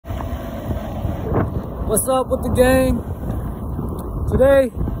What's up with the gang?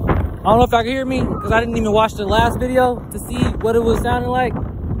 Today, I don't know if y'all can hear me because I didn't even watch the last video to see what it was sounding like.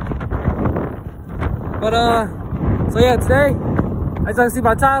 But so yeah, today, as you can see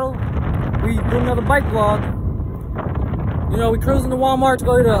by title, we do another bike vlog. You know, we cruising to Walmart to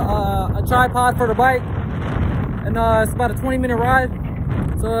go get a tripod for the bike, and it's about a 20-minute ride.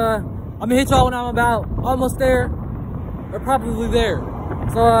 So I'm gonna hit y'all when I'm about almost there, or probably there.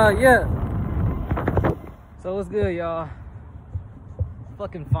 So yeah. So what's good, y'all?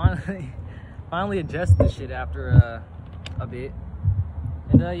 Fucking finally adjusted this shit after a bit,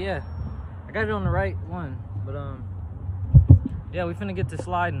 and yeah, I got it on the right one, but yeah, we finna get to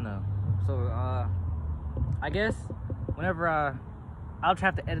sliding though. So I guess whenever I'll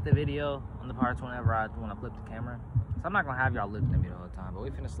try to edit the video on the parts whenever I want to flip the camera. So I'm not gonna have y'all looking at me the whole time, but we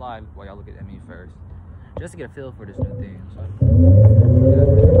finna slide while y'all look at me first, just to get a feel for this new thing. So yeah.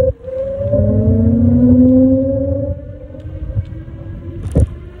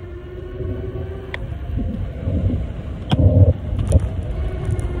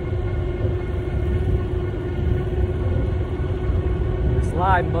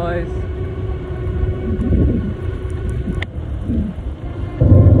 Slide, boys.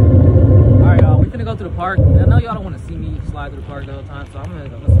 Alright, y'all, we finna go to the park. I know y'all don't want to see me slide through the park the whole time, so I'm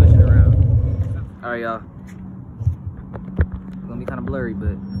gonna switch it around. Alright, y'all. It's gonna be kind of blurry,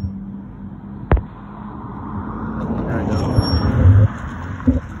 but there we go.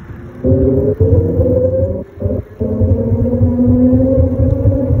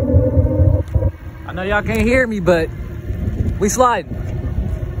 I know y'all can't hear me, but we sliding.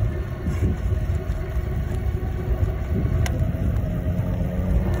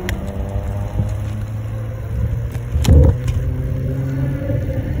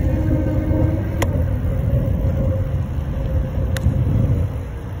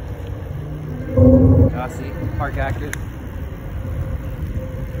 Y'all see, park active.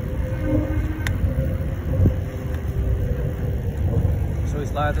 So we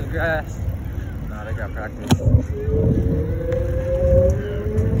slide through the grass. Nah, they got practice.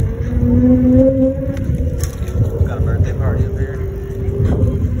 Got a birthday party up here.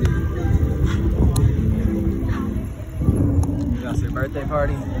 Y'all see a birthday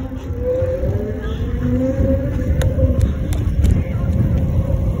party?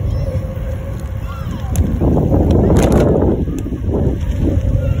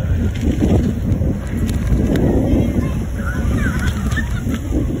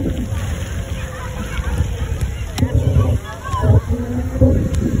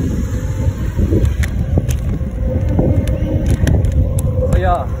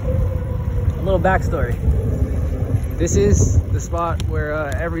 A little backstory. This is the spot where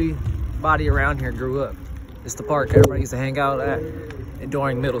everybody around here grew up. It's the park everybody used to hang out at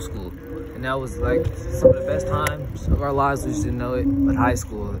during middle school. And that was like some of the best times of our lives. We just didn't know it. But high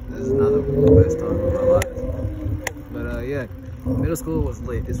school is another one of the best times of our lives. But yeah, middle school was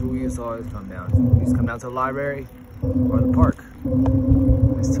lit. This is where we used to always come down. We used to come down to the library or the park.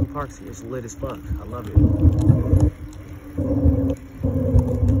 There's two parks here. It's lit as fuck. I love it.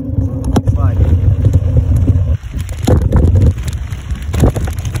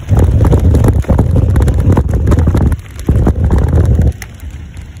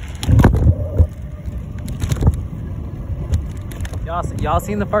 Y'all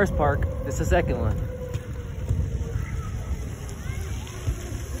seen the first park. This is the second one.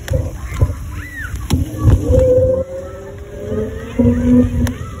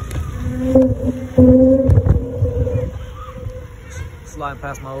 Sliding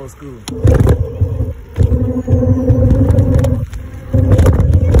past my old school.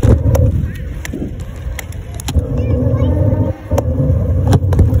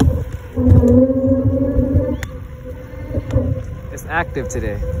 It's active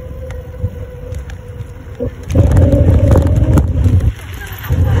today.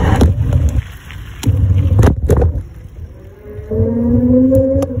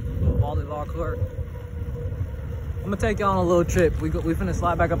 Volleyball court. I'm gonna take y'all on a little trip. We finna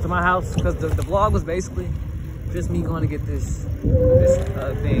slide back up to my house because the vlog was basically just me going to get this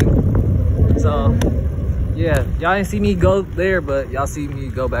thing. So yeah, y'all didn't see me go there, but y'all see me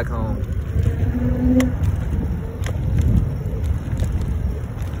go back home.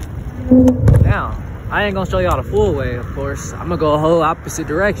 Now, I ain't gonna show y'all the full way, of course. I'm gonna go a whole opposite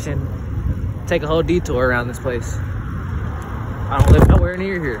direction, take a whole detour around this place. I don't live nowhere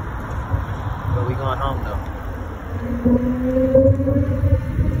near here, but we going home though.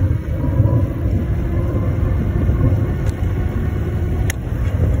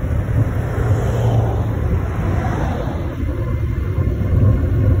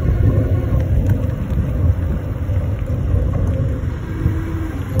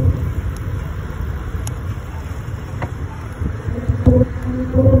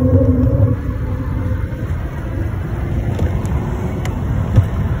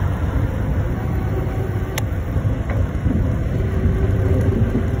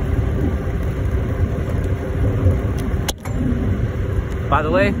 by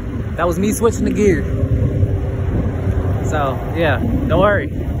the way. That was me switching the gear. So, yeah, don't worry.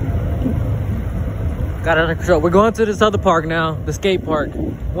 Got it under control. We're going to this other park now, the skate park.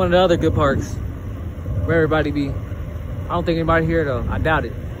 One of the other good parks where everybody be. I don't think anybody here though. I doubt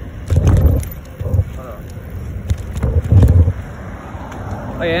it. Hold on.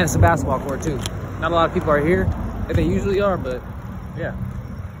 Oh yeah, and it's a basketball court too. Not a lot of people are here, if they usually are, but yeah.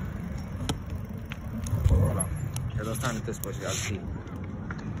 Hold on. Here, let's turn it this way so y'all can see.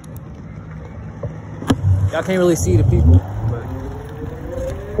 Y'all can't really see the people, but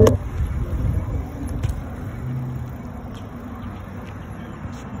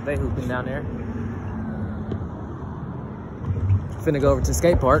they hooping down there. Finna go over to the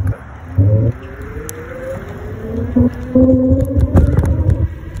skate park.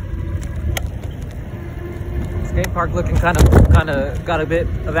 Skate park looking kind of got a bit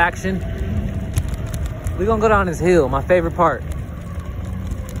of action. We're gonna go down this hill, my favorite part.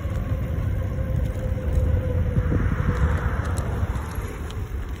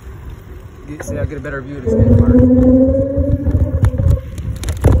 See, I'll get a better view of the skate park.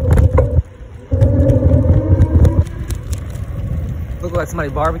 Look like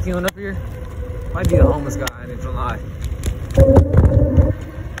somebody barbecuing up here. Might be a homeless guy, I didn't lie.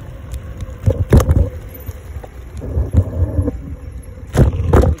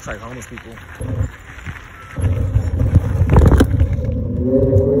 Looks like homeless people.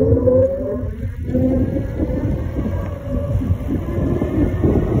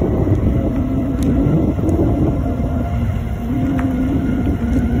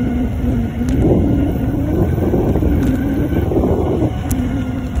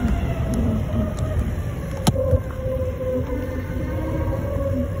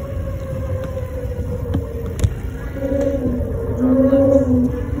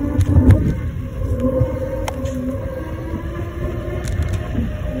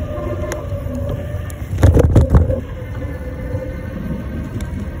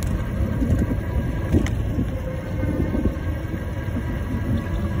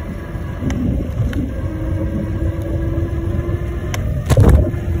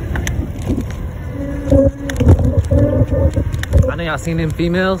 Y'all seen them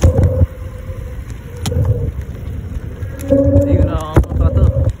females? Even though I don't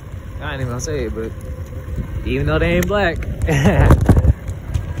know if I ain't even gonna say it, but even though they ain't black,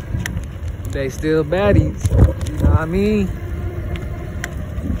 they still baddies. You know what I mean?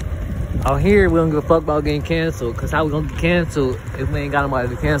 Out here, we don't give a fuck about getting canceled, cause how we gonna get canceled if we ain't got nobody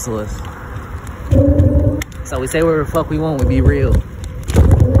to cancel us? So we say whatever the fuck we want, we be real.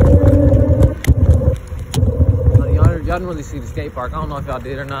 Y'all didn't really see the skate park. I don't know if y'all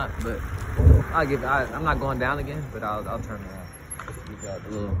did or not, but I'm not going down again, but I'll turn around. Just to give y'all a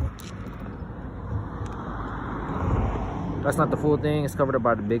little. That's not the full thing. It's covered up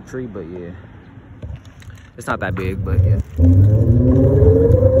by the big tree, but yeah. It's not that big, but yeah.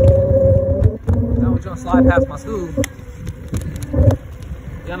 Now we're gonna slide past my school.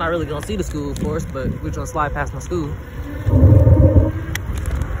 Y'all not really gonna see the school, of course, but we're gonna slide past my school.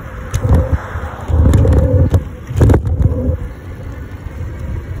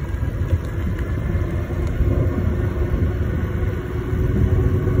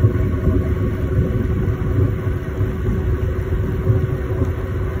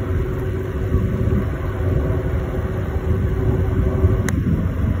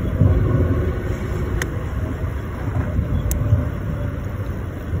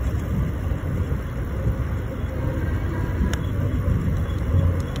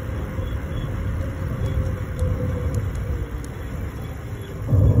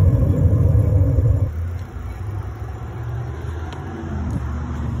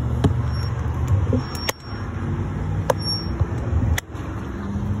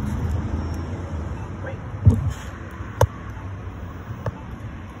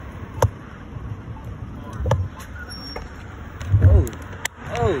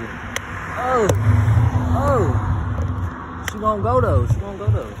 She won't go though. She won't go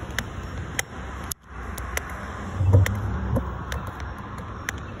though.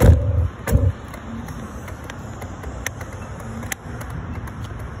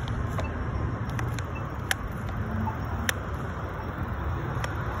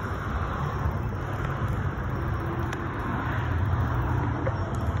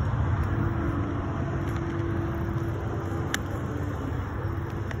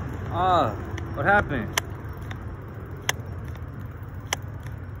 What happened?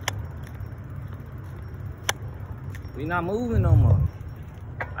 We not moving no more.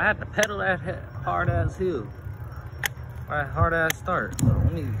 I had to pedal that hard ass hill. All right, hard ass start.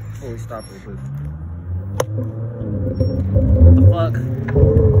 Let me fully stop real quick. What the fuck?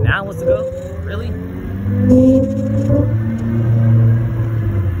 Now wants to go? Really?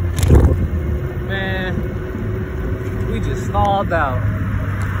 Man, we just stalled out.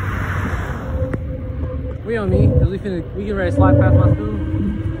 We don't need, cause we can ready to slide past my school.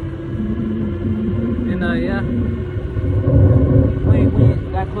 And yeah. We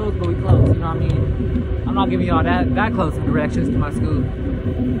ain't that close, but we close, you know what I mean? I'm not giving y'all that close of directions to my school.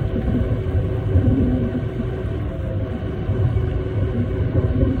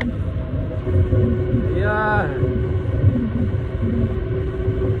 Yeah.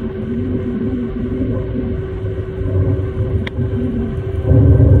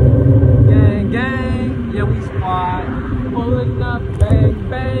 Gang, gang, yeah, we squad. Pulling up, bang,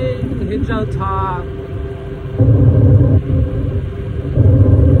 bang, hit your top.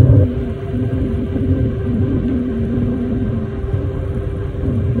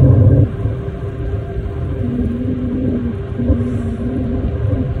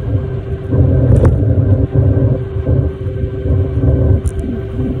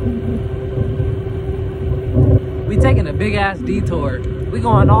 Taking a big ass detour. We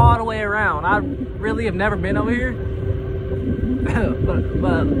going all the way around. I really have never been over here.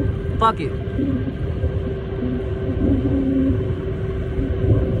 but fuck it.